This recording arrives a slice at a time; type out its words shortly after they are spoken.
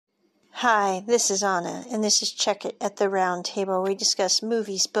Hi, this is Anna, and this is Check It at the Round Table, where we discuss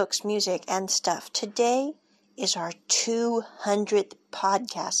movies, books, music, and stuff. Today is our 200th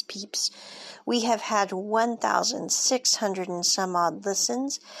podcast, peeps. We have had 1,600 and some odd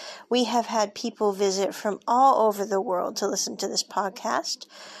listens. We have had people visit from all over the world to listen to this podcast.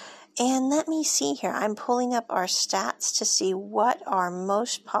 And let me see here. I'm pulling up our stats to see what our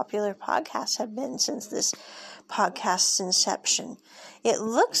most popular podcasts have been since this podcast's inception. It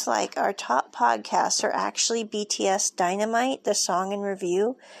looks like our top podcasts are actually BTS Dynamite, the song and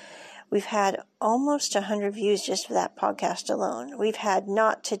review. We've had almost 100 views just for that podcast alone. We've had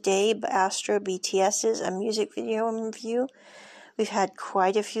Not Today, but Astro BTS's, a music video and review. We've had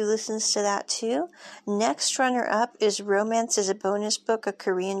quite a few listens to that too. Next runner-up is Romance is a Bonus Book, a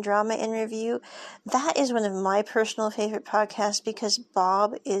Korean drama in review. That is one of my personal favorite podcasts because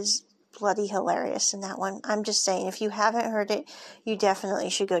Bob is bloody hilarious in that one. I'm just saying, if you haven't heard it, you definitely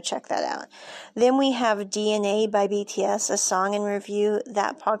should go check that out. Then we have DNA by BTS, a song in review.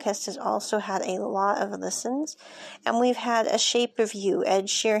 That podcast has also had a lot of listens. And we've had A Shape of You, Ed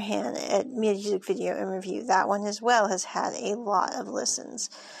Sheeran, a music video in review. That one as well has had a lot of listens.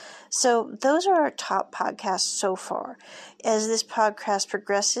 So those are our top podcasts so far. As this podcast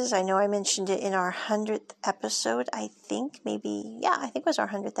progresses, I know I mentioned it in our 100th episode, I think it was our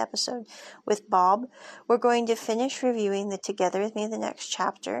 100th episode with Bob. We're going to finish reviewing the Together With Me the Next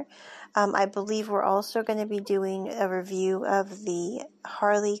Chapter. I believe we're also going to be doing a review of the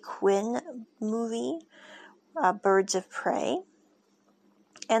Harley Quinn movie, Birds of Prey.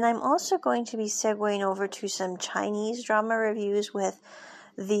 And I'm also going to be segueing over to some Chinese drama reviews with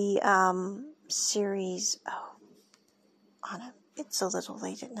the series, Anna, it's a little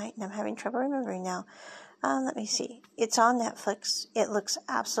late at night and I'm having trouble remembering now. Let me see. It's on Netflix. It looks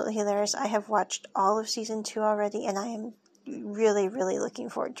absolutely hilarious. I have watched all of season 2 already, and I am really, really looking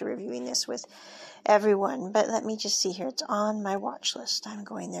forward to reviewing this with everyone. But let me just see here. It's on my watch list. I'm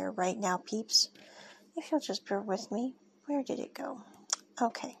going there right now, peeps. If you'll just bear with me. Where did it go?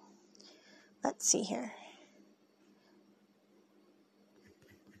 Okay. Let's see here.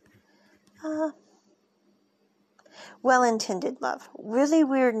 Well-Intended Love. Really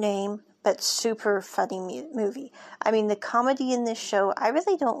weird name, but super funny movie. I mean, the comedy in this show, I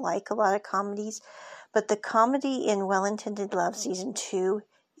really don't like a lot of comedies, but the comedy in Well-Intended Love Season 2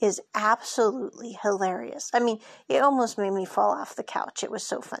 is absolutely hilarious. I mean, it almost made me fall off the couch. It was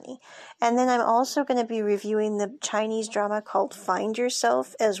so funny. And then I'm also going to be reviewing the Chinese drama called Find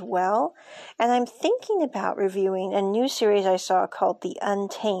Yourself as well. And I'm thinking about reviewing a new series I saw called The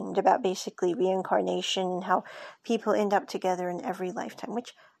Untamed, about basically reincarnation and how people end up together in every lifetime,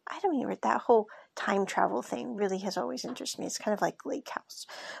 which I don't even, that whole time travel thing really has always interested me. It's kind of like Lake House.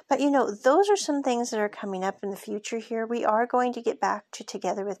 But, those are some things that are coming up in the future here. We are going to get back to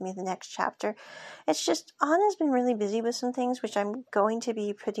Together With Me the Next Chapter. It's just, Anna's been really busy with some things, which I'm going to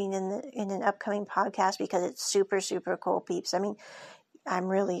be putting in an upcoming podcast because it's super, super cool, peeps. I mean, I'm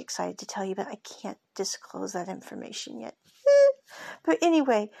really excited to tell you, but I can't disclose that information yet. But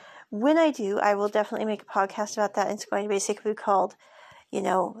anyway, when I do, I will definitely make a podcast about that. It's going to basically be called,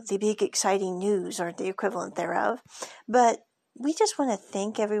 the big exciting news or the equivalent thereof. But we just want to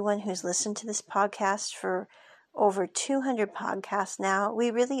thank everyone who's listened to this podcast for over 200 podcasts now. We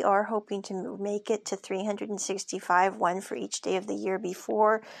really are hoping to make it to 365, one for each day of the year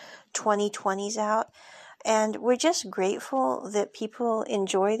before 2020's out. And we're just grateful that people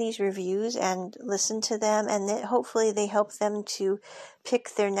enjoy these reviews and listen to them, and that hopefully they help them to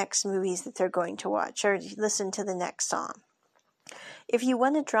pick their next movies that they're going to watch or listen to the next song. If you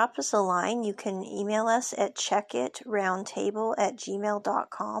want to drop us a line, you can email us at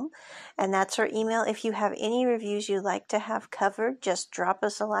checkitroundtable@gmail.com, and that's our email. If you have any reviews you'd like to have covered, just drop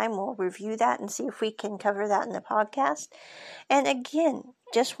us a line. We'll review that and see if we can cover that in the podcast. And again,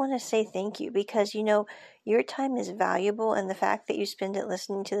 just want to say thank you because, your time is valuable, and the fact that you spend it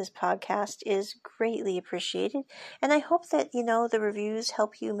listening to this podcast is greatly appreciated. And I hope that, the reviews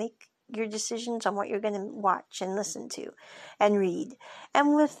help you make your decisions on what you're going to watch and listen to and read.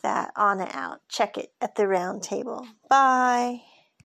 And with that, Anna out. Check it at the round table. Bye.